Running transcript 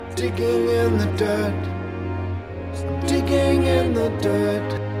digging in the dirt, digging in the dirt.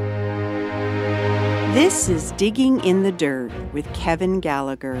 This is Digging in the Dirt with Kevin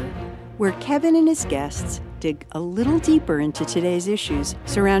Gallagher, where Kevin and his guests dig a little deeper into today's issues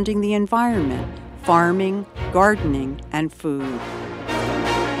surrounding the environment, farming, gardening, and food.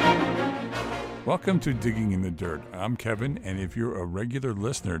 Welcome to Digging in the Dirt. I'm Kevin, and if you're a regular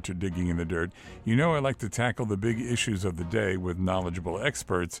listener to Digging in the Dirt, you know I like to tackle the big issues of the day with knowledgeable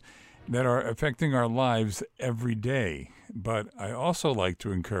experts that are affecting our lives every day. But I also like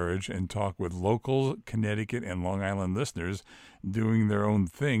to encourage and talk with local Connecticut and Long Island listeners doing their own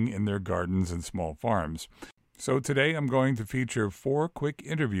thing in their gardens and small farms. So today I'm going to feature 4 quick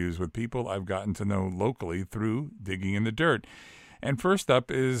interviews with people I've gotten to know locally through Digging in the Dirt. And first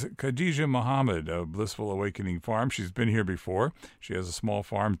up is Khadija Muhammad of Blissful Awakening Farm. She's been here before. She has a small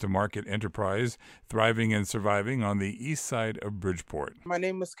farm-to-market enterprise thriving and surviving on the east side of Bridgeport. My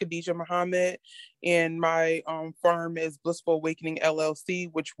name is Khadija Muhammad, and my farm is Blissful Awakening LLC,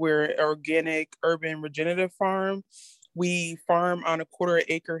 which we're an organic urban regenerative farm. We farm on a 1/4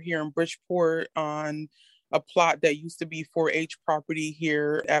 acre here in Bridgeport on a plot that used to be 4-H property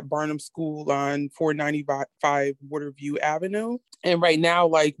here at Barnum School on 495 Waterview Avenue. And right now,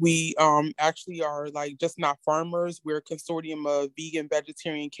 we actually are just not farmers. We're a consortium of vegan,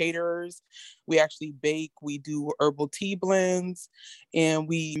 vegetarian caterers. We actually bake, we do herbal tea blends, and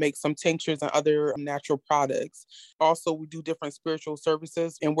we make some tinctures and other natural products. Also, we do different spiritual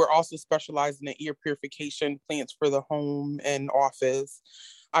services, and we're also specializing in ear purification plants for the home and office.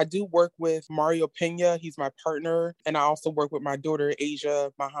 I do work with Mario Pena. He's my partner. And I also work with my daughter,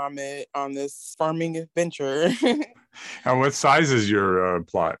 Asia Muhammad, on this farming adventure. And what size is your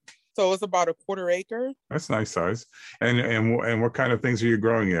plot? So it's about a 1/4 acre. That's a nice size. And what kind of things are you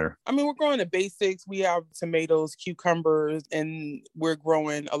growing there? I mean, we're growing the basics. We have tomatoes, cucumbers, and we're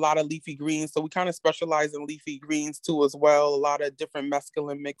growing a lot of leafy greens. So we kind of specialize in leafy greens too as well. A lot of different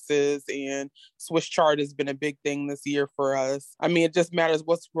mesclun mixes, and Swiss chard has been a big thing this year for us. I mean, it just matters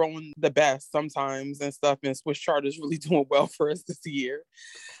what's growing the best sometimes and stuff. And Swiss chard is really doing well for us this year.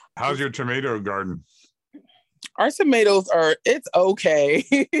 How's your tomato garden? Our tomatoes it's okay.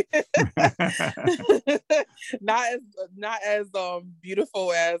 not as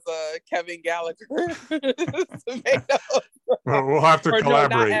beautiful as Kevin Gallagher tomatoes. Well, we'll have to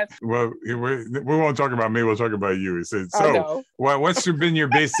collaborate. Well, we won't talk about me. We'll talk about you. So what's been your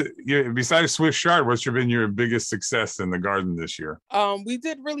basic? Besides Swiss chard, what's been your biggest success in the garden this year? We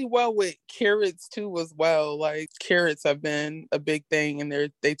did really well with carrots too, as well. Carrots have been a big thing,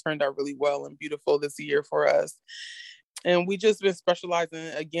 and they turned out really well and beautiful this year for us. And we just been specializing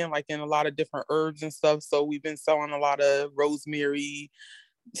again, in a lot of different herbs and stuff. So we've been selling a lot of rosemary.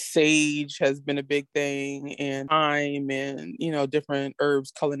 Sage has been a big thing, and thyme, and different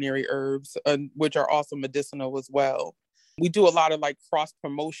herbs, culinary herbs, which are also medicinal as well. We do a lot of cross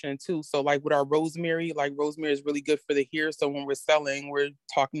promotion too. So with our rosemary, rosemary is really good for the hair. So when we're selling, we're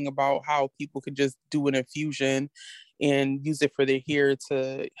talking about how people could just do an infusion and use it for their hair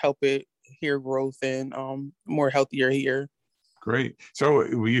to help it hair growth and more healthier hair. Great. So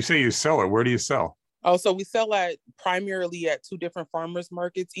you say you sell it. Where do you sell? Oh, so we sell primarily at 2 different farmers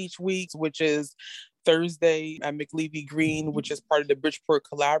markets each week, which is Thursday at McLevy Green, which is part of the Bridgeport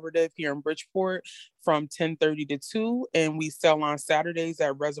Collaborative here in Bridgeport, from 10:30 to 2. And we sell on Saturdays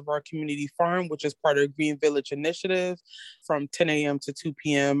at Reservoir Community Farm, which is part of the Green Village Initiative, from 10 a.m. to 2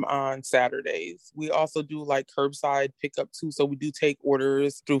 p.m. on Saturdays. We also do curbside pickup too. So we do take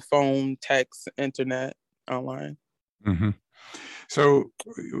orders through phone, text, internet, online. Mm-hmm. So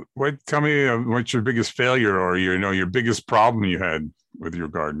tell me what's your biggest failure or your biggest problem you had with your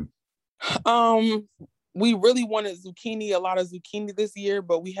garden? We really wanted a lot of zucchini this year,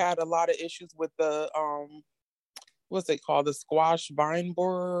 but we had a lot of issues with the what's it called? The squash vine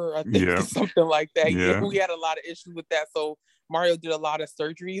borer, I think, something like that. Yeah, we had a lot of issues with that. So Mario did a lot of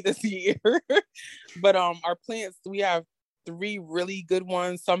surgery this year. But our plants, we have 3 really good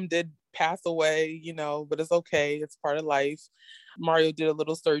ones. Some did pass away, but it's okay. It's part of life. Mario did a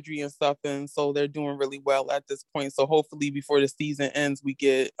little surgery and stuff, and so they're doing really well at this point. So hopefully before the season ends, we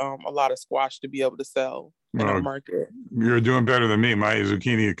get a lot of squash to be able to sell in our market. You're doing better than me. My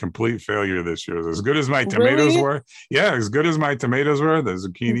zucchini, a complete failure this year. As good as my tomatoes were. Yeah, as good as my tomatoes were, the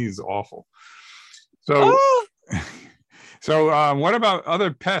zucchini is awful. So, what about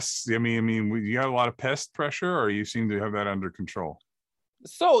other pests? I mean, you have a lot of pest pressure, or you seem to have that under control?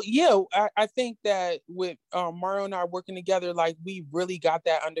 So, I think that with Mario and I working together, we really got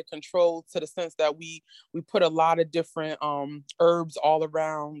that under control, to the sense that we put a lot of different herbs all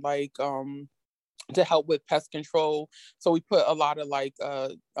around, to help with pest control. So we put a lot of like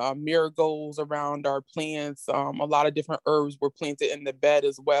marigolds around our plants. A lot of different herbs were planted in the bed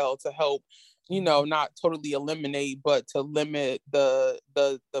as well to help, not totally eliminate, but to limit the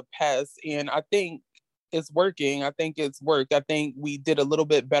pests. And I think it's working. I think it's worked. I think we did a little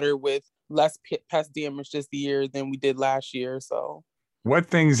bit better with less pest damage this year than we did last year. So what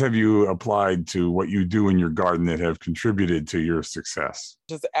things have you applied to what you do in your garden that have contributed to your success?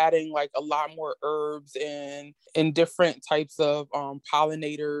 Just adding like a lot more herbs and different types of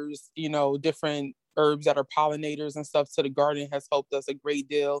pollinators, different herbs that are pollinators and stuff to the garden has helped us a great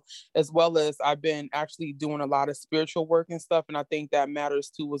deal, as well as I've been actually doing a lot of spiritual work and stuff. And I think that matters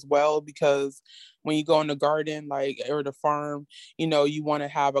too as well, because when you go in the garden, like, or the farm, you want to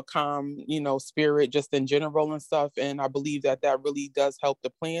have a calm, spirit just in general and stuff. And I believe that really does help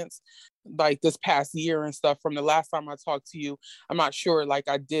the plants. Like this past year and stuff, from the last time I talked to you, I'm not sure, like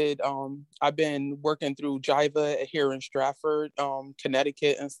I've been working through Jiva here in Stratford,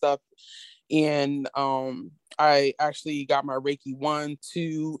 Connecticut and stuff. And I actually got my Reiki 1,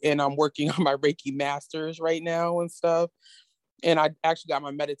 2, and I'm working on my Reiki Masters right now and stuff. And I actually got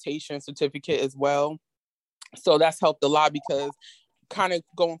my meditation certificate as well. So that's helped a lot, because kind of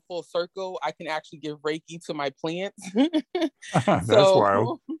going full circle, I can actually give Reiki to my plants. That's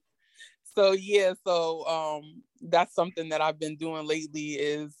wild. So yeah, that's something that I've been doing lately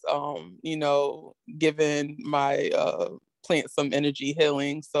is, giving my plant some energy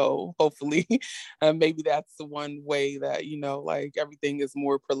healing. So hopefully maybe that's the one way that, like everything is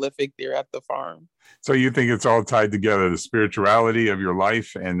more prolific there at the farm. So you think it's all tied together, the spirituality of your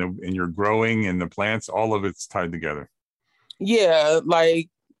life and your growing and the plants, all of it's tied together. Yeah, like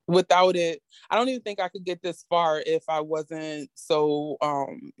without it, I don't even think I could get this far if I wasn't so,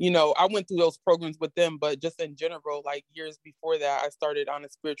 I went through those programs with them, but just in general, like years before that, I started on a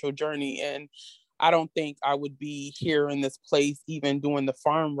spiritual journey, and I don't think I would be here in this place, even doing the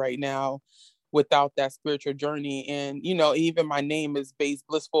farm right now, without that spiritual journey. And, even my name is based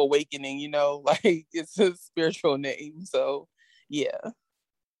Blissful Awakening, like it's a spiritual name. So, yeah.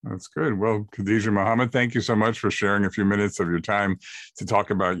 That's good. Well, Khadijah Muhammad, thank you so much for sharing a few minutes of your time to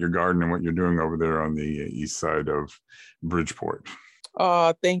talk about your garden and what you're doing over there on the east side of Bridgeport.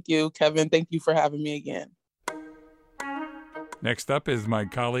 Thank you, Kevin. Thank you for having me again. Next up is my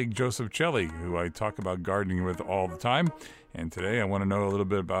colleague, Joseph Celli, who I talk about gardening with all the time. And today I want to know a little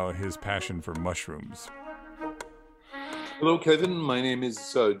bit about his passion for mushrooms. Hello, Kevin. My name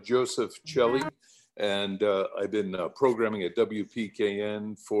is Joseph Celli, and I've been programming at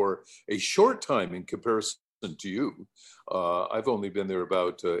WPKN for a short time in comparison to you. I've only been there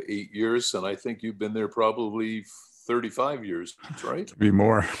about 8 years, and I think you've been there probably 35 years, right? Be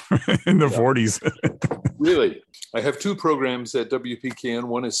more in the 40s. Really? I have 2 programs at WPKN.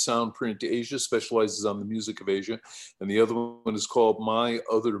 One is Soundprint Asia, specializes on the music of Asia. And the other one is called My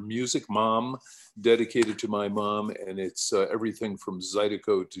Other Music, Mom, dedicated to my mom. And it's everything from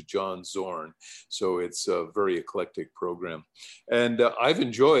Zydeco to John Zorn. So it's a very eclectic program. And I've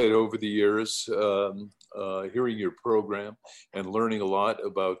enjoyed over the years hearing your program and learning a lot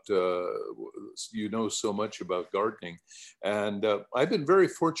about, so much about gardening. And I've been very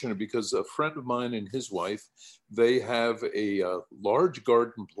fortunate because a friend of mine and his wife, they have a large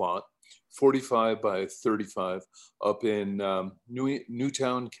garden plot, 45 by 35, up in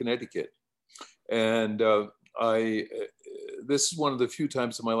Newtown, Connecticut. And this is one of the few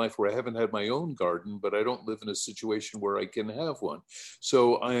times in my life where I haven't had my own garden, but I don't live in a situation where I can have one.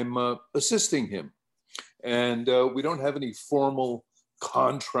 So I'm assisting him. And we don't have any formal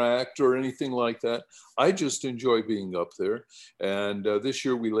contract or anything like that. I just enjoy being up there. And this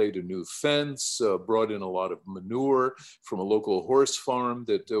year we laid a new fence, brought in a lot of manure from a local horse farm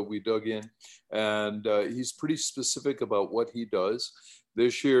that we dug in. And he's pretty specific about what he does.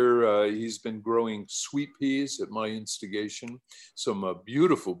 This year, he's been growing sweet peas at my instigation, some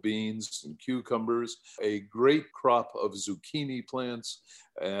beautiful beans and cucumbers, a great crop of zucchini plants,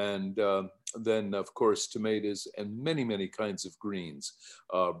 and then, of course, tomatoes and many, many kinds of greens,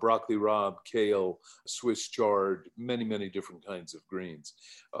 broccoli rabe, kale, Swiss chard, many, many different kinds of greens,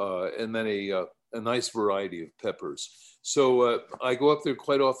 and then a nice variety of peppers. So I go up there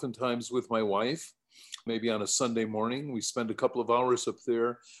quite oftentimes with my wife. Maybe on a Sunday morning, we spend a couple of hours up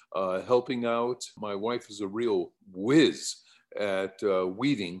there helping out. My wife is a real whiz at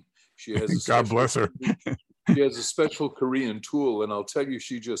weeding. She has God bless her. She has a special Korean tool, and I'll tell you,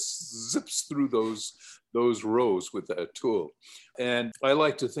 she just zips through those rows with that tool. And I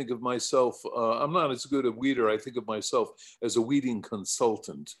like to think of myself, I'm not as good a weeder. I think of myself as a weeding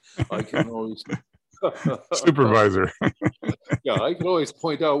consultant. I can always Supervisor. Yeah, I can always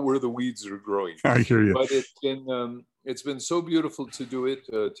point out where the weeds are growing. I hear you. But it's been so beautiful to do it,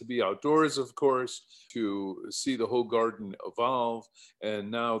 to be outdoors, of course, to see the whole garden evolve,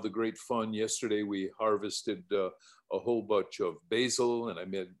 and now the great fun. Yesterday we harvested a whole bunch of basil, and I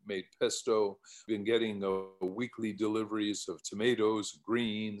made pesto. Been getting weekly deliveries of tomatoes,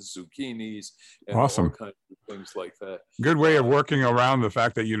 greens, zucchinis, and Awesome. all kinds of things like that. Good way of working around the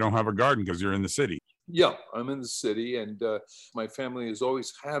fact that you don't have a garden because you're in the city. Yeah, I'm in the city, and my family has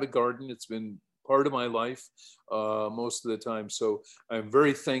always had a garden. It's been part of my life most of the time. So I'm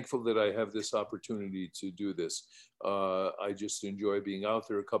very thankful that I have this opportunity to do this. I just enjoy being out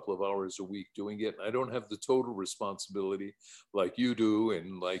there a couple of hours a week doing it. I don't have the total responsibility like you do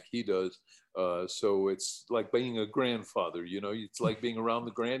and like he does. So it's like being a grandfather, it's like being around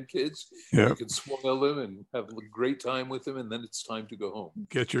the grandkids. Yeah. You can spoil them and have a great time with them, and then it's time to go home.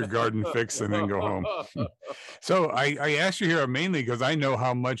 Get your garden fixed and then go home. So I asked you here mainly because I know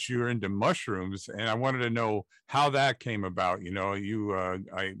how much you're into mushrooms, and I wanted to know how that came about.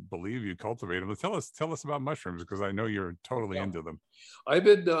 I believe you cultivate them. Tell us about mushrooms, because I know you're totally into them. I've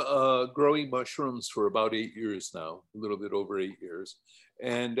been growing mushrooms for about 8 years now, a little bit over 8 years.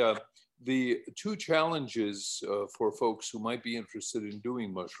 And the two challenges for folks who might be interested in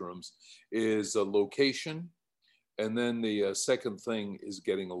doing mushrooms is location. And then the second thing is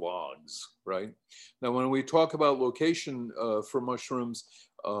getting logs, right? Now, when we talk about location for mushrooms,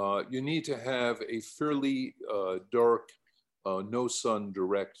 you need to have a fairly dark, no sun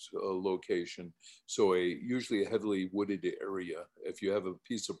direct location. So usually a heavily wooded area. If you have a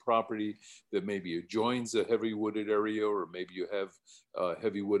piece of property that maybe adjoins a heavy wooded area, or maybe you have a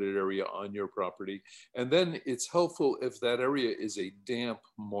heavy wooded area on your property. And then it's helpful if that area is a damp,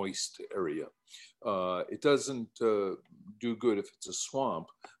 moist area. It doesn't do good if it's a swamp,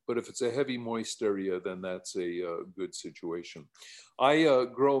 but if it's a heavy, moist area, then that's a good situation. I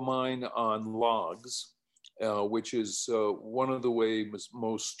grow mine on logs, which is one of the ways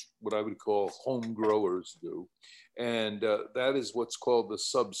most what I would call home growers do. And that is what's called the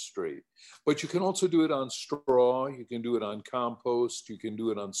substrate. But you can also do it on straw, you can do it on compost, you can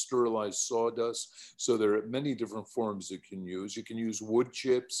do it on sterilized sawdust. So there are many different forms you can use. You can use wood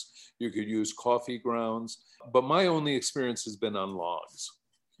chips, you could use coffee grounds, but my only experience has been on logs.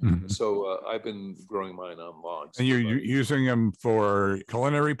 Mm-hmm. So I've been growing mine on logs. And you're using them for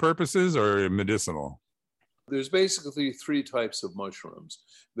culinary purposes or medicinal? There's basically three types of mushrooms.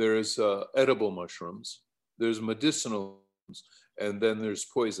 There's edible mushrooms, there's medicinal, and then there's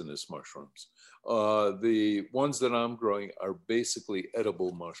poisonous mushrooms. The ones that I'm growing are basically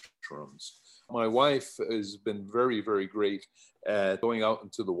edible mushrooms. My wife has been very, very great at going out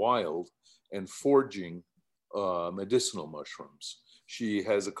into the wild and foraging medicinal mushrooms. She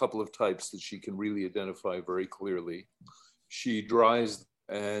has a couple of types that she can really identify very clearly. She dries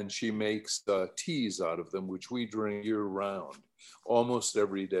and she makes teas out of them, which we drink year round, almost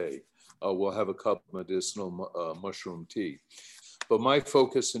every day. We'll have a cup of medicinal mushroom tea. But my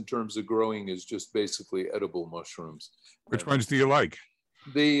focus in terms of growing is just basically edible mushrooms. Which ones do you like?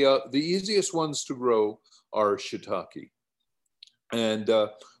 The easiest ones to grow are shiitake. And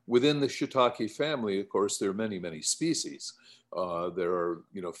within the shiitake family, of course, there are many, many species. There are,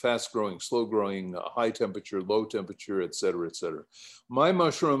 fast growing, slow growing, high temperature, low temperature, et cetera, et cetera. My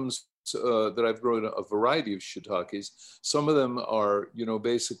mushrooms that I've grown a variety of shiitakes. Some of them are,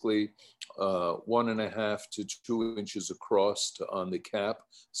 basically 1.5 to 2 inches across on the cap.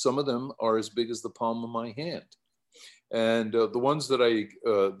 Some of them are as big as the palm of my hand. And the ones that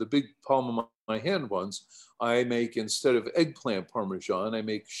the big palm of my hand ones, I make, instead of eggplant Parmesan, I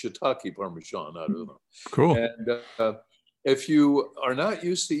make shiitake Parmesan out of them. Cool. And if you are not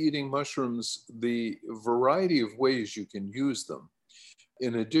used to eating mushrooms, the variety of ways you can use them,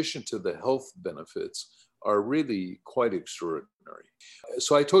 in addition to the health benefits, are really quite extraordinary.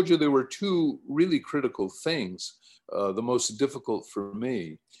 So I told you there were two really critical things. The most difficult for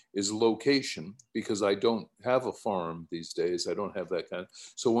me is location, because I don't have a farm these days. I don't have that kind.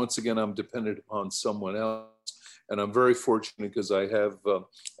 So once again, I'm dependent upon someone else. And I'm very fortunate because I have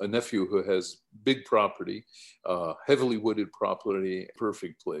a nephew who has big property, heavily wooded property,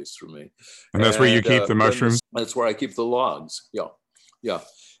 perfect place for me. And that's where you keep the mushrooms? That's where I keep the logs, yeah.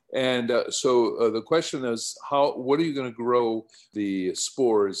 And so the question is, what are you going to grow the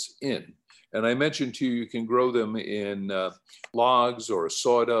spores in? And I mentioned to you, you can grow them in logs or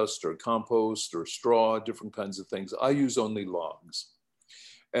sawdust or compost or straw, different kinds of things. I use only logs.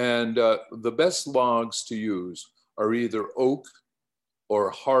 And the best logs to use are either oak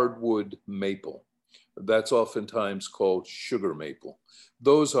or hardwood maple. That's oftentimes called sugar maple.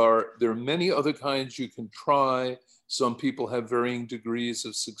 There are many other kinds you can try. Some people have varying degrees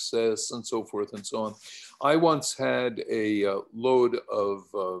of success and so forth and so on. I once had a load of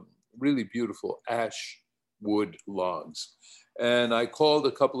really beautiful ash wood logs. And I called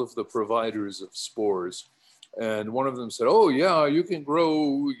a couple of the providers of spores. And one of them said, oh, yeah, you can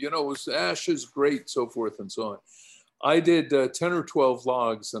grow, ash is great, so forth and so on. I did 10 or 12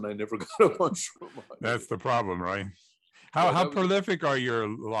 logs and I never got a mushroom. That's the problem, right? How prolific are your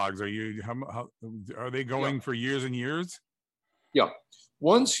logs? Are they going for years and years? Yeah.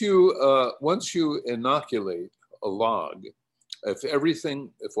 Once you inoculate a log,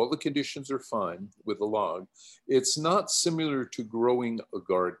 if all the conditions are fine with a log, it's not similar to growing a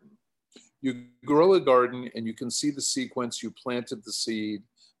garden. You grow a garden and you can see the sequence. You planted the seed,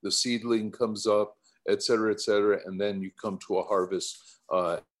 the seedling comes up, et cetera, and then you come to a harvest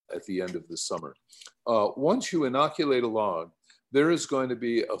at the end of the summer. Once you inoculate a log, there is going to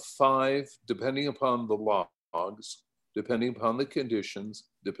be a 5, depending upon the logs, depending upon the conditions,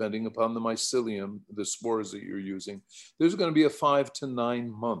 depending upon the mycelium, the spores that you're using, there's going to be a 5 to 9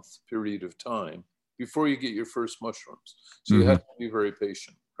 month period of time before you get your first mushrooms. So you have to be very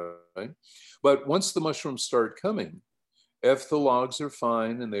patient, right? But once the mushrooms start coming, if the logs are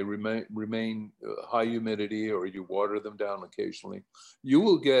fine and they remain high humidity, or you water them down occasionally, you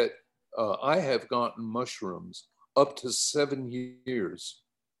will get, I have gotten mushrooms up to 7 years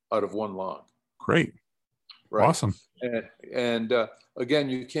out of one log. Great. Right. Awesome. And again,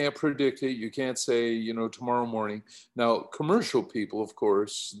 you can't predict it. You can't say, tomorrow morning. Now, commercial people, of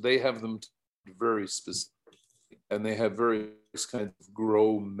course, they have them very specific, and they have various kinds of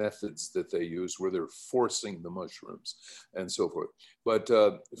grow methods that they use where they're forcing the mushrooms and so forth. But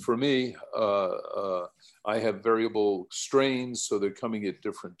for me, I have variable strains, so they're coming at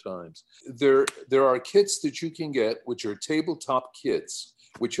different times. There are kits that you can get, which are tabletop kits,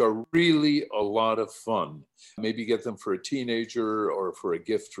 which are really a lot of fun. Maybe get them for a teenager or for a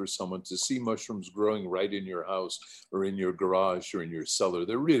gift for someone to see mushrooms growing right in your house or in your garage or in your cellar.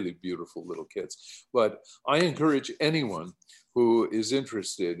 They're really beautiful little kits. But I encourage anyone who is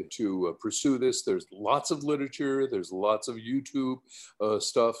interested to pursue this. There's lots of literature, there's lots of YouTube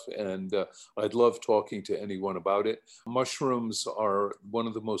stuff, and I'd love talking to anyone about it. Mushrooms are one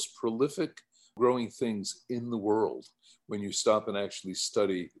of the most prolific growing things in the world when you stop and actually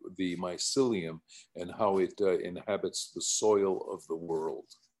study the mycelium and how it inhabits the soil of the world.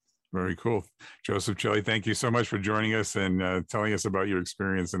 Very cool. Joseph Chelly, thank you so much for joining us and telling us about your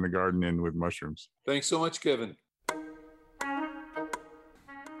experience in the garden and with mushrooms. Thanks so much, Kevin.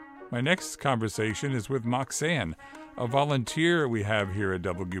 My next conversation is with Moxanne, a volunteer we have here at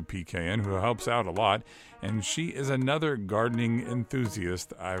WPKN who helps out a lot, and she is another gardening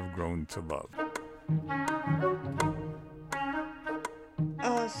enthusiast I've grown to love.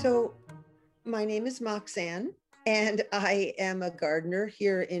 So my name is Moxanne, and I am a gardener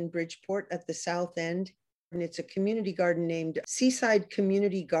here in Bridgeport at the South End. And it's a community garden named Seaside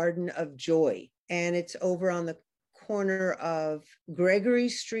Community Garden of Joy. And it's over on the corner of Gregory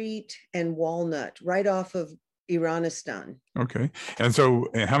Street and Walnut, right off of Iranistan. Okay. And so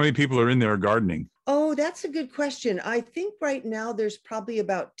how many people are in there gardening? Oh, that's a good question. I think right now there's probably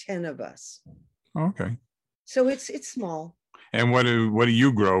about 10 of us. Okay. So it's small. And what do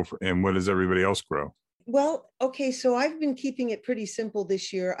you grow and what does everybody else grow? Well, okay, so I've been keeping it pretty simple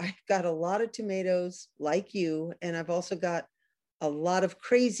this year. I've got a lot of tomatoes like you, and I've also got a lot of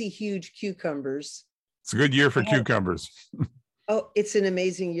crazy huge cucumbers. It's a good year for cucumbers. Oh, it's an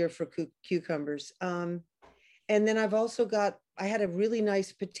amazing year for cucumbers. And then I had a really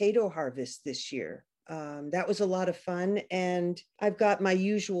nice potato harvest this year. That was a lot of fun. And I've got my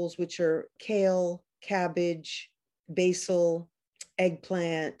usuals, which are kale, cabbage, basil,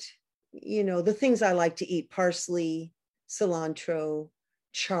 eggplant, the things I like to eat: parsley, cilantro,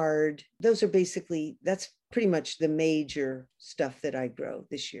 chard. That's pretty much the major stuff that I grow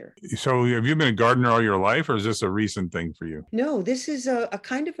this year. So have you been a gardener all your life, or is this a recent thing for you? No, this is a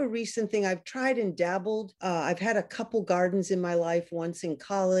kind of a recent thing. I've tried and dabbled. I've had a couple gardens in my life, once in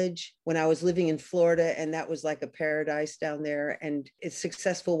college when I was living in Florida, and that was like a paradise down there. And it's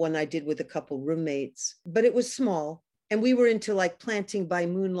successful one I did with a couple roommates, but it was small. And we were into like planting by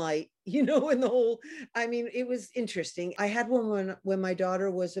moonlight, and it was interesting. I had one when my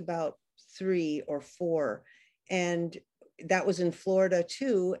daughter was about 3 or 4, and that was in Florida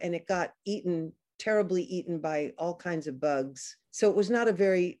too. And it got terribly eaten by all kinds of bugs. So it was not a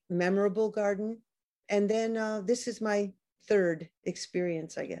very memorable garden. And then this is my third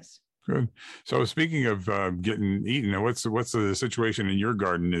experience, I guess. Good. So speaking of getting eaten, what's the situation in your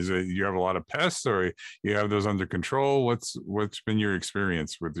garden? Is it you have a lot of pests, or you have those under control? What's been your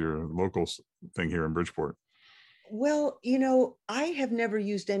experience with your local thing here in Bridgeport? Well, I have never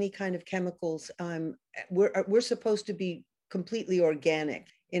used any kind of chemicals. We're supposed to be completely organic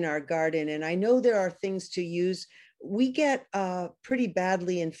in our garden, and I know there are things to use. We get pretty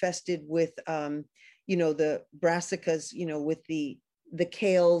badly infested with, the brassicas, with the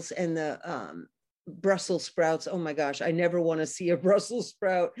kales and the Brussels sprouts. Oh my gosh, I never want to see a Brussels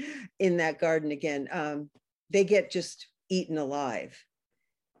sprout in that garden again. They get just eaten alive.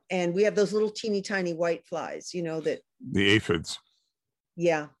 And we have those little teeny tiny white flies, that the aphids.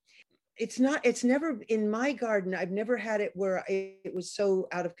 Yeah. It's never in my garden. I've never had it where it was so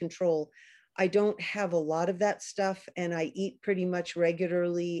out of control. I don't have a lot of that stuff, and I eat pretty much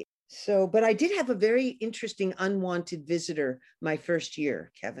regularly. So, but I did have a very interesting unwanted visitor my first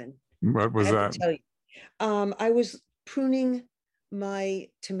year, Kevin. What was that? Tell you. I was pruning my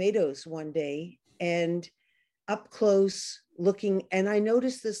tomatoes one day and up close looking, and I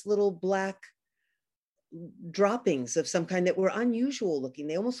noticed this little black droppings of some kind that were unusual looking.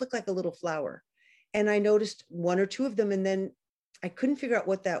 They almost looked like a little flower. And I noticed one or two of them, and then I couldn't figure out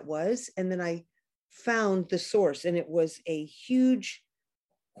what that was. And then I found the source, and it was a huge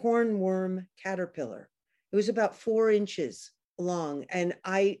hornworm caterpillar. It was about 4 inches long. And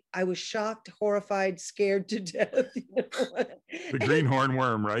I was shocked, horrified, scared to death. The green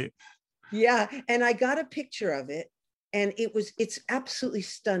hornworm, right? Yeah. And I got a picture of it, and it's absolutely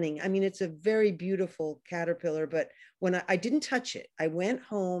stunning. I mean, it's a very beautiful caterpillar, but when I didn't touch it, I went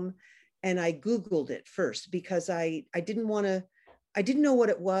home and I Googled it first because I didn't know what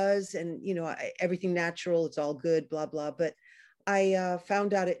it was. And, everything natural, it's all good, blah, blah. But I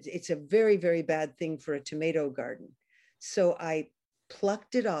found out it's a very, very bad thing for a tomato garden. So I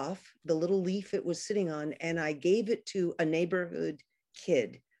plucked it off, the little leaf it was sitting on, and I gave it to a neighborhood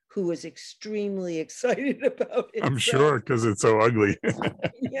kid who was extremely excited about it. I'm sure, because it's so ugly.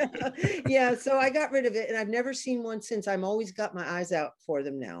 Yeah. So I got rid of it, and I've never seen one since. I'm always got my eyes out for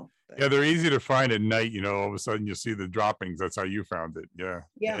them now. But. Yeah, they're easy to find at night. All of a sudden you see the droppings. That's how you found it.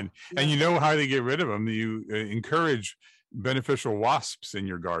 Yeah. And you know how to get rid of them. You encourage beneficial wasps in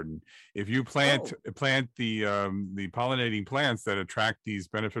your garden. If you plant the pollinating plants that attract these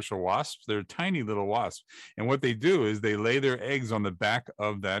beneficial wasps, they're tiny little wasps, and what they do is they lay their eggs on the back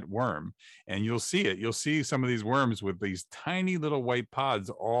of that worm, and you'll see some of these worms with these tiny little white pods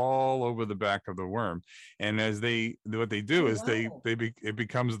all over the back of the worm, and what they do is it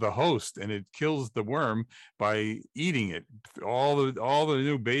becomes the host, and it kills the worm by eating it. All the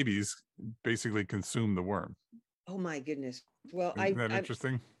new babies basically consume the worm. Oh my goodness. Well, Isn't that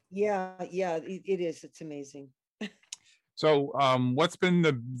interesting? Yeah, it is. It's amazing. So what's been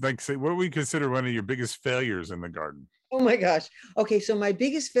what we consider one of your biggest failures in the garden? Oh my gosh. Okay, so my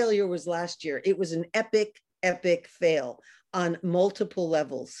biggest failure was last year. It was an epic fail on multiple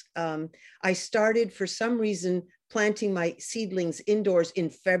levels. I started, for some reason, planting my seedlings indoors in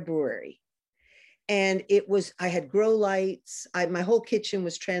February. And I had grow lights. My whole kitchen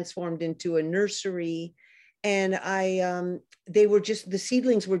was transformed into a nursery. And the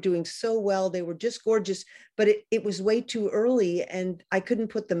seedlings were doing so well. They were just gorgeous, but it was way too early, and I couldn't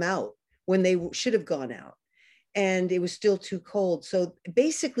put them out when they should have gone out, and it was still too cold. So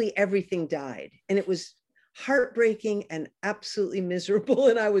basically everything died, and it was heartbreaking and absolutely miserable.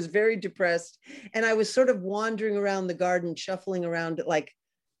 And I was very depressed, and I was sort of wandering around the garden, shuffling around like,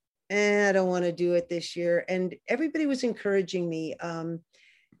 I don't want to do it this year. And everybody was encouraging me,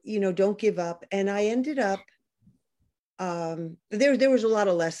 don't give up. And I ended up, there was a lot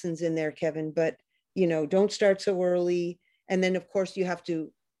of lessons in there, Kevin, but, don't start so early. And then of course you have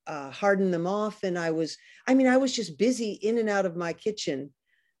to harden them off. And I was just busy in and out of my kitchen,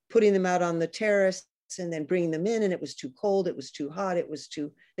 putting them out on the terrace and then bringing them in. And it was too cold. It was too hot.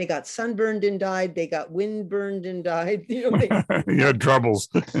 They got sunburned and died. They got wind burned and died. You had troubles.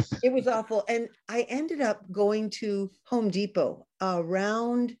 It was awful. And I ended up going to Home Depot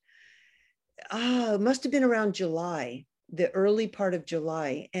around, must have been around July, the early part of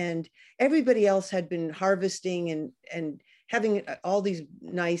July. And everybody else had been harvesting and having all these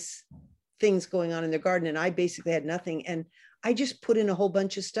nice things going on in their garden. And I basically had nothing. And I just put in a whole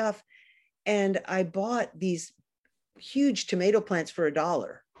bunch of stuff. And I bought these huge tomato plants for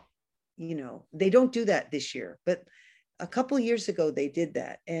 $1. They don't do that this year, but a couple of years ago they did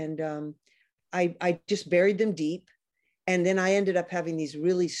that. And I just buried them deep. And then I ended up having these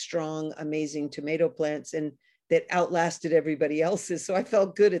really strong, amazing tomato plants, and that outlasted everybody else's. So I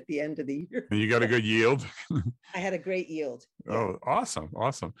felt good at the end of the year. And you got a good yield? I had a great yield. Yeah. Oh, awesome.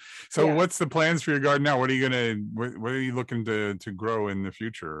 So what's the plans for your garden now? What are you looking to grow in the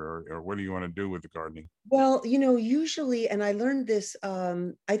future, or what do you want to do with the gardening? Well, usually, and I learned this,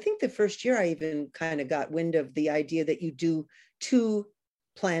 I think the first year I even kind of got wind of the idea that you do 2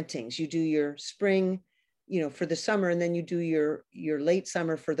 plantings. You do your spring, for the summer, and then you do your late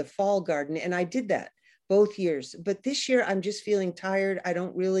summer for the fall garden. And I did that both years. But this year I'm just feeling tired.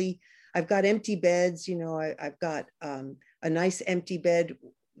 I've got empty beds. I've got a nice empty bed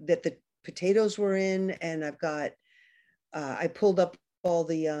that the potatoes were in. And I've got, I pulled up all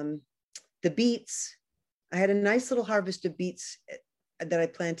the beets. I had a nice little harvest of beets that I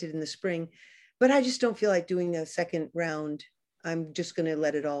planted in the spring, but I just don't feel like doing a second round. I'm just going to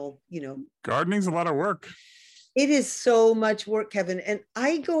let it all, Gardening's a lot of work. It is so much work, Kevin. And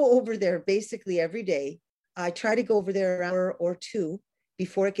I go over there basically every day. I try to go over there an hour or 2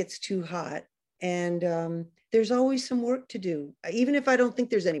 before it gets too hot. And there's always some work to do. Even if I don't think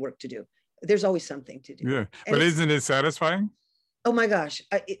there's any work to do, there's always something to do. Yeah. But isn't it satisfying? Oh my gosh.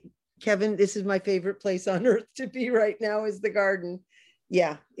 Kevin, this is my favorite place on earth to be right now, is the garden.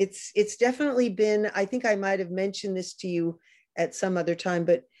 Yeah, it's definitely been, I think I might have mentioned this to you at some other time,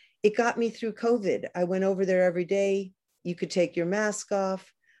 but it got me through COVID. I went over there every day. You could take your mask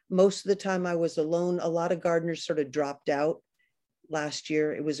off. Most of the time I was alone. A lot of gardeners sort of dropped out last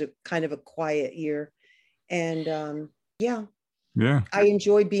year. It was a kind of a quiet year. And yeah, I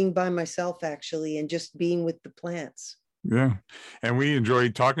enjoy being by myself, actually, and just being with the plants. Yeah. And we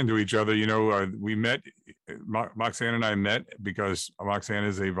enjoyed talking to each other. We met, Moxanne and I met because Moxanne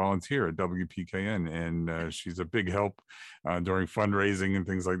is a volunteer at WPKN, and she's a big help during fundraising and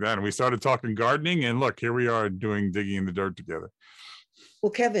things like that. And we started talking gardening, and look, here we are doing Digging in the Dirt together.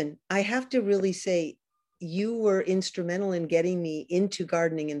 Well, Kevin, I have to really say you were instrumental in getting me into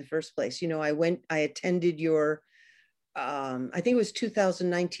gardening in the first place. I attended your, I think it was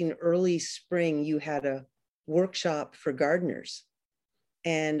 2019, early spring, you had a workshop for gardeners.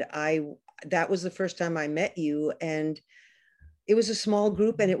 And that was the first time I met you. And it was a small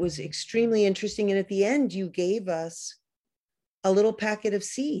group and it was extremely interesting. And at the end, you gave us a little packet of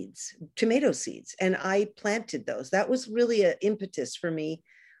seeds, tomato seeds, and I planted those. That was really an impetus for me.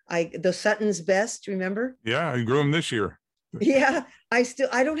 The Sutton's Best, remember? Yeah, I grew them this year. Yeah, I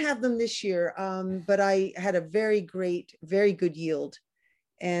don't have them this year, but I had a very good yield.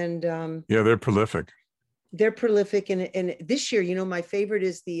 And yeah, they're prolific. They're prolific. And this year, my favorite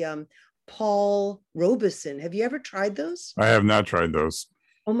is the Paul Robeson. Have you ever tried those? I have not tried those.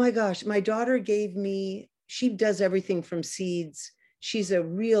 Oh my gosh. My daughter she does everything from seeds. She's a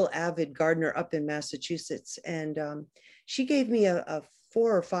real avid gardener up in Massachusetts. And she gave me a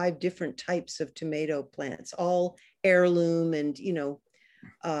 4 or 5 different types of tomato plants, all heirloom and,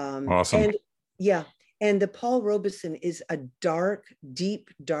 awesome. And yeah. And the Paul Robeson is a deep,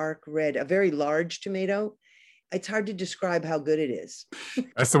 dark red, a very large tomato. It's hard to describe how good it is.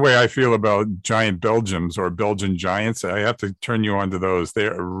 That's the way I feel about giant Belgians or Belgian giants. I have to turn you on to those.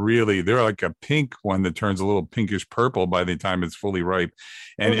 They're like a pink one that turns a little pinkish purple by the time it's fully ripe.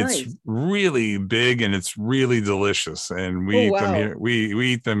 And it's really big and it's really delicious. And we eat them here. We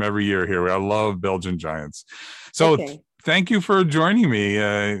eat them every year here. I love Belgian giants. So thank you for joining me.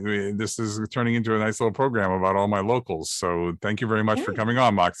 This is turning into a nice little program about all my locals. So thank you very much for coming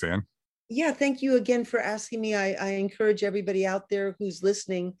on, Moxanne. Yeah, thank you again for asking me. I encourage everybody out there who's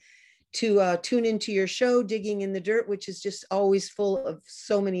listening to tune into your show, Digging in the Dirt, which is just always full of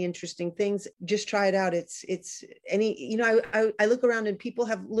so many interesting things. Just try it out. It's I look around and people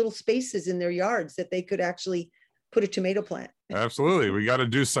have little spaces in their yards that they could actually put a tomato plant. Absolutely. We got to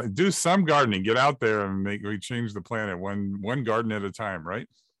do some gardening, get out there and we change the planet one garden at a time, right?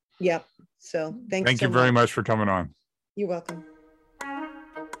 Yep. So thank you very much for coming on. You're welcome.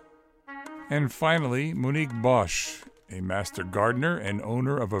 And finally, Monique Bosch, a master gardener and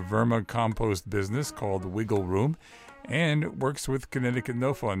owner of a vermicompost business called Wiggle Room and works with Connecticut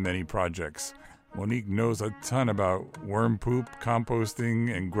NOFA on many projects. Monique knows a ton about worm poop,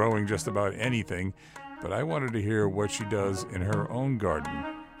 composting, and growing just about anything, but I wanted to hear what she does in her own garden.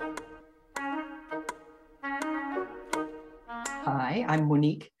 Hi, I'm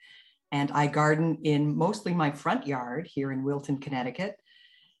Monique, and I garden in mostly my front yard here in Wilton, Connecticut.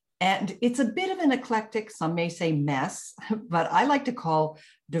 And it's a bit of an eclectic, some may say mess, but I like to call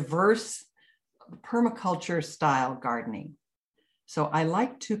diverse permaculture style gardening. So I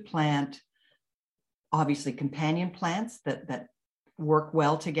like to plant, obviously, companion plants that work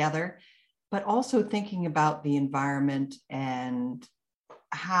well together, but also thinking about the environment and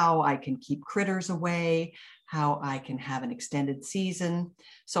how I can keep critters away, how I can have an extended season.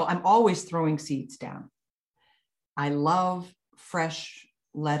 So I'm always throwing seeds down. I love fresh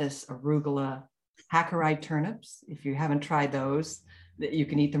lettuce, arugula, Hackeri turnips. If you haven't tried those, you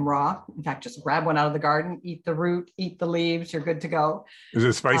can eat them raw. In fact, just grab one out of the garden, eat the root, eat the leaves, you're good to go. Is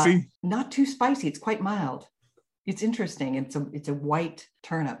it spicy? Not too spicy. It's quite mild. It's interesting. It's a white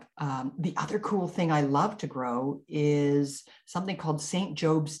turnip. The other cool thing I love to grow is something called St.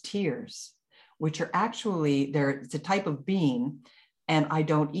 Job's tears, which are actually, it's a type of bean, and I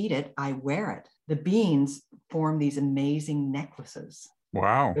don't eat it, I wear it. The beans form these amazing necklaces.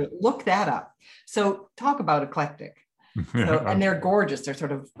 Wow. Look that up. So talk about eclectic. So, and they're gorgeous. They're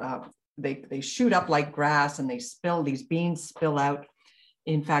sort of, they shoot up like grass, and these beans spill out.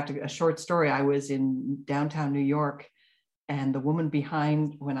 In fact, a short story, I was in downtown New York, and the woman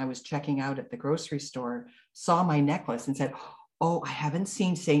behind, when I was checking out at the grocery store, saw my necklace and said, "Oh, I haven't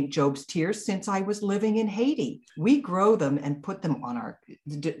seen St. Job's tears since I was living in Haiti." We grow them and put them on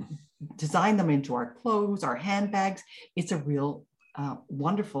design them into our clothes, our handbags. It's a real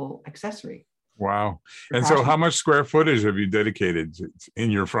wonderful accessory. Wow. And so how much square footage have you dedicated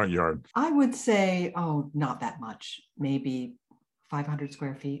in your front yard? I would say, not that much, maybe 500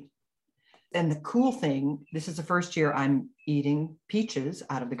 square feet. And the cool thing, this is the first year I'm eating peaches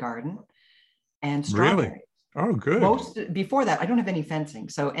out of the garden and strawberries. Really? Oh, good. Before that, I don't have any fencing,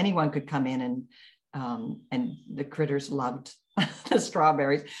 so anyone could come in, and the critters loved the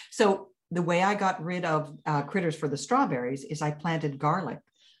strawberries. So the way I got rid of critters for the strawberries is I planted garlic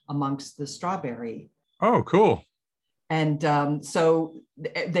amongst the strawberry. Oh, cool. And so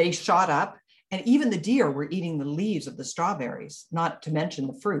they shot up, and even the deer were eating the leaves of the strawberries, not to mention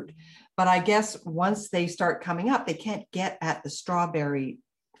the fruit. But I guess once they start coming up, they can't get at the strawberry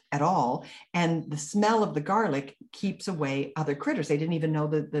at all. And the smell of the garlic keeps away other critters. They didn't even know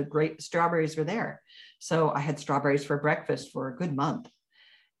that the great strawberries were there. So I had strawberries for breakfast for a good month,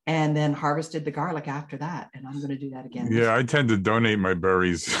 and then harvested the garlic after that. And I'm going to do that again. Yeah, I tend to donate my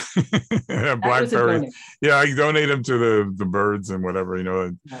berries. Blackberries. Yeah, I donate them to the birds and whatever,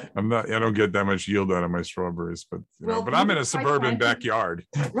 Right. I don't get that much yield out of my strawberries, but but I'm in a suburban backyard.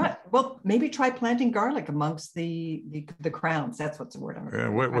 Right. Well, maybe try planting garlic amongst the crowns. That's what's the word I'm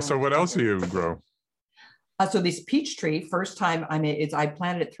looking for. So what else do you grow? So this peach tree, first time I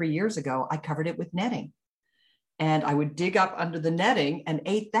planted it 3 years ago, I covered it with netting. And I would dig up under the netting and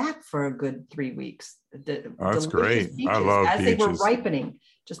ate that for a good 3 weeks. That's great. I love as peaches. They were ripening,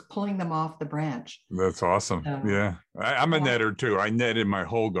 just pulling them off the branch. That's awesome. Yeah. I'm a netter too. I netted my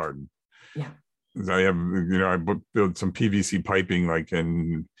whole garden. Yeah. I have, I built some PVC piping,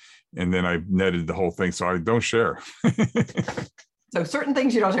 and then I netted the whole thing. So I don't share. So certain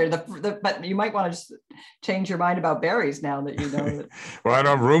things you don't share, but you might want to just change your mind about berries now that you know that. Well, I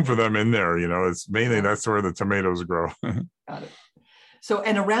don't have room for them in there. It's mainly that's where the tomatoes grow. Got it. So,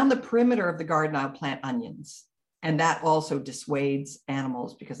 and around the perimeter of the garden, I'll plant onions. And that also dissuades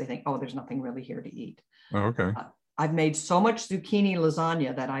animals because they think, there's nothing really here to eat. Oh, okay. I've made so much zucchini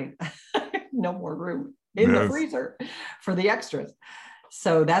lasagna that I have no more room in the freezer for the extras.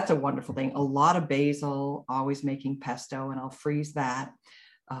 So that's a wonderful thing. A lot of basil, always making pesto, and I'll freeze that.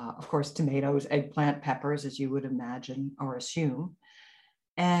 Of course, tomatoes, eggplant, peppers, as you would imagine or assume.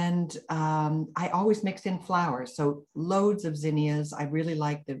 And I always mix in flowers. So loads of zinnias. I really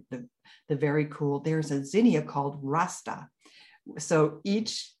like the very cool. There's a zinnia called Rasta. So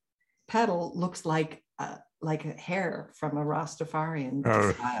each petal looks like a hair from a Rastafarian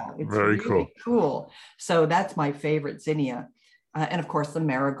style. It's very really cool. So that's my favorite zinnia. And of course, the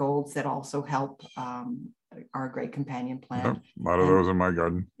marigolds that also help are a great companion plant. Yep, a lot of those in my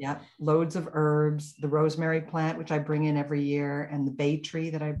garden. Yeah, loads of herbs, the rosemary plant, which I bring in every year, and the bay tree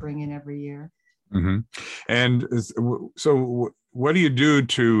that I bring in every year. Mm-hmm. And so what do you do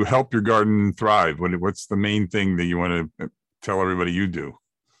to help your garden thrive? What's the main thing that you want to tell everybody you do?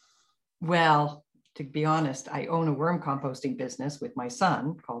 Well, to be honest, I own a worm composting business with my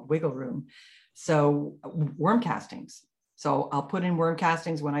son called Wiggle Room. So worm castings. So I'll put in worm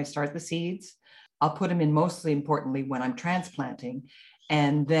castings when I start the seeds. I'll put them in mostly importantly when I'm transplanting,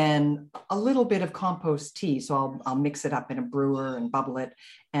 and then a little bit of compost tea. So I'll mix it up in a brewer and bubble it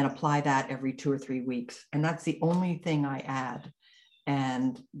and apply that every 2 or 3 weeks. And that's the only thing I add.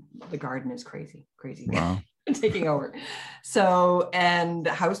 And the garden is crazy. Wow. Taking over. So, and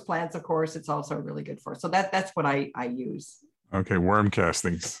houseplants, of course, it's also really good for. So that's what I use. Okay, worm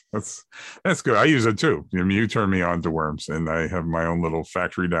castings. That's good. I use it too. You turn me on to worms, and I have my own little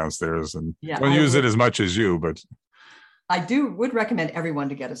factory downstairs, and don't use it as much as you, but I would recommend everyone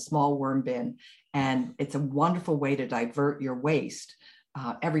to get a small worm bin, and it's a wonderful way to divert your waste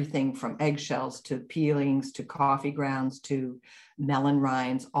everything from eggshells to peelings to coffee grounds to melon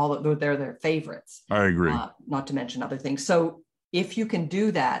rinds. All of they're their favorites. I agree. Not to mention other things. So if you can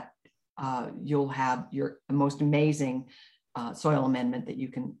do that, you'll have your most amazing soil amendment that you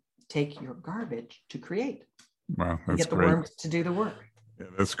can take your garbage to create. Wow, that's get the great. worms to do the work. Yeah,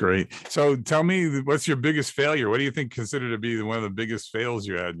 that's great. So tell me, what's your biggest failure? What do you think considered to be one of the biggest fails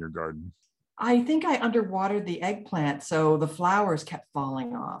you had in your garden? I think I underwatered the eggplant, so the flowers kept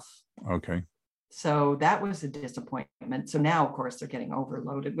falling off. Okay. So that was a disappointment. So now, of course, they're getting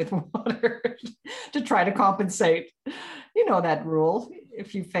overloaded with water to try to compensate. You know that rule.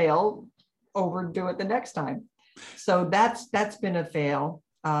 If you fail, overdo it the next time. So that's been a fail.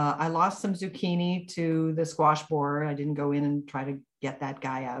 I lost some zucchini to the squash borer. I didn't go in and try to get that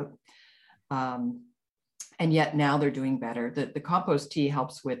guy out. And yet now they're doing better. The compost tea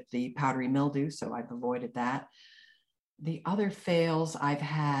helps with the powdery mildew, so I've avoided that. The other fails I've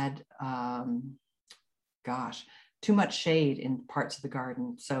had, too much shade in parts of the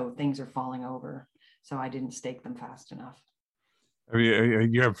garden, so things are falling over. So I didn't stake them fast enough.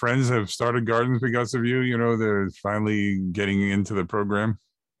 You have friends that have started gardens because of you? You know, they're finally getting into the program?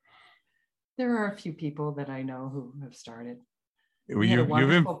 There are a few people that I know who have started.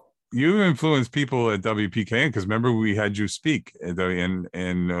 You've influenced people at WPKN, because remember we had you speak, and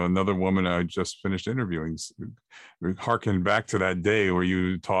another woman I just finished interviewing harkened back to that day where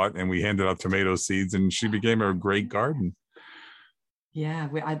you taught and we handed out tomato seeds, and she became a great garden. Yeah,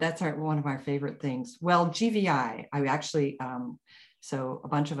 that's one of our favorite things. Well, GVI, I actually, so a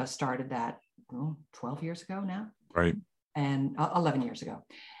bunch of us started that 12 years ago now. Right. And 11 years ago.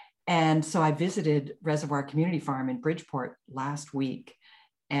 And so I visited Reservoir Community Farm in Bridgeport last week.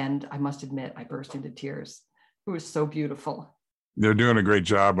 And I must admit, I burst into tears. It was so beautiful. They're doing a great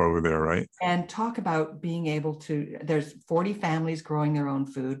job over there, right? And talk about being able to, there's 40 families growing their own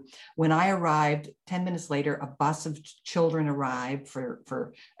food. When I arrived, 10 minutes later, a bus of children arrived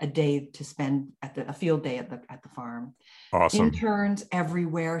for a day to spend a field day at the farm. Awesome. Interns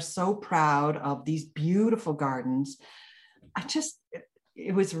everywhere, so proud of these beautiful gardens.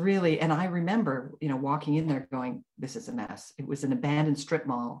 It was really, and I remember, walking in there going, this is a mess. It was an abandoned strip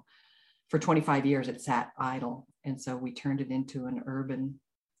mall. For 25 years, it sat idle. And so we turned it into an urban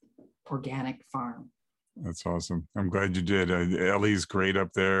organic farm. That's awesome. I'm glad you did. Ellie's great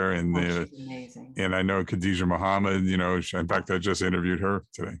up there. And she's amazing. And I know Khadija Muhammad, in fact, I just interviewed her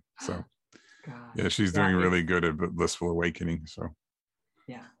today. So yeah, she's doing really good at Blissful Awakening. So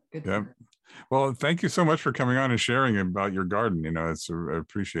yeah, good. Yeah. Well, thank you so much for coming on and sharing about your garden. I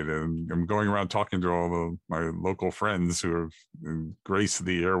appreciate it. I'm going around talking to all my local friends who have graced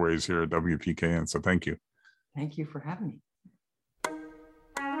the airways here at WPKN. So thank you. Thank you for having me.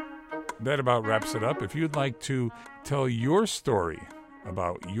 That about wraps it up. If you'd like to tell your story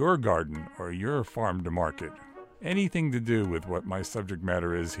about your garden or your farm to market, anything to do with what my subject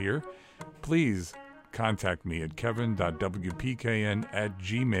matter is here, please contact me at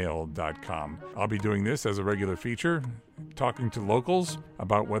kevin.wpkn@gmail.com. I'll be doing this as a regular feature, talking to locals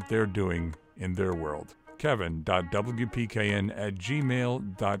about what they're doing in their world.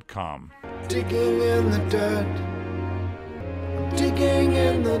 kevin.wpkn@gmail.com. Digging in the dirt. I'm digging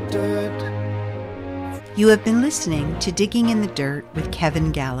in the dirt. You have been listening to Digging in the Dirt with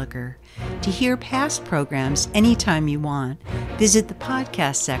Kevin Gallagher. To hear past programs anytime you want, visit the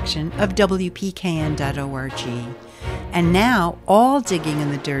podcast section of WPKN.org. And now all Digging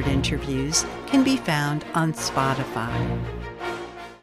in the Dirt interviews can be found on Spotify.